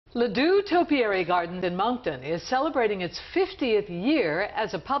Ladew Topiary Garden in Moncton is celebrating its 50th year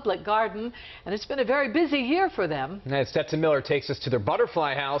as a public garden, and it's been a very busy year for them. And Stetson Miller takes us to their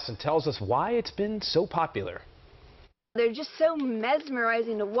butterfly house and tells us why it's been so popular. They're just so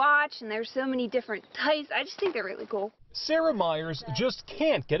mesmerizing to watch, and there's so many different types. I just think they're really cool. Sarah Myers just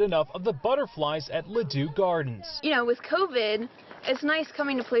can't get enough of the butterflies at Ladew Gardens. You know, with COVID, it's nice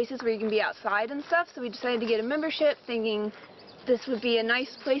coming to places where you can be outside and stuff, so we decided to get a membership thinking this would be a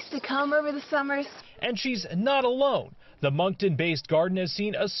nice place to come over the summers. And she's not alone. The Moncton-based garden has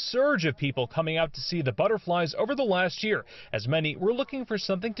seen a surge of people coming out to see the butterflies over the last year, as many were looking for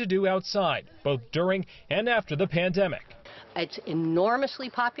something to do outside, both during and after the pandemic. It's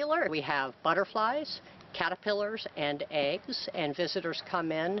enormously popular. We have butterflies, caterpillars, and eggs, and visitors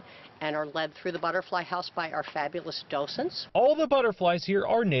come in and are led through the butterfly house by our fabulous docents. All the butterflies here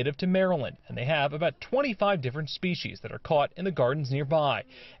are native to Maryland, and they have about 25 different species that are caught in the gardens nearby.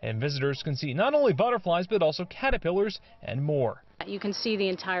 And visitors can see not only butterflies, but also caterpillars and more. You can see the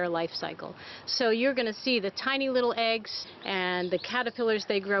entire life cycle. So you're going to see the tiny little eggs and the caterpillars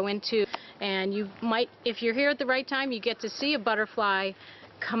they grow into. And you might, if you're here at the right time, you get to see a butterfly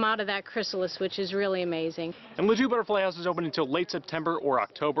come out of that chrysalis, which is really amazing. And Ladew Butterfly House is open until late September or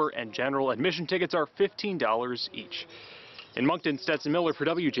October, and general admission tickets are $15 each. In Moncton, Stetson Miller for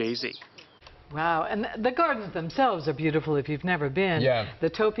WJZ. Wow, and the gardens themselves are beautiful if you've never been. Yeah. The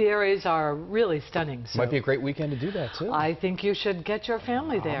topiaries are really stunning. So Might be a great weekend to do that, too. I think you should get your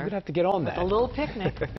family there. I'm going to have to get on that. A little picnic.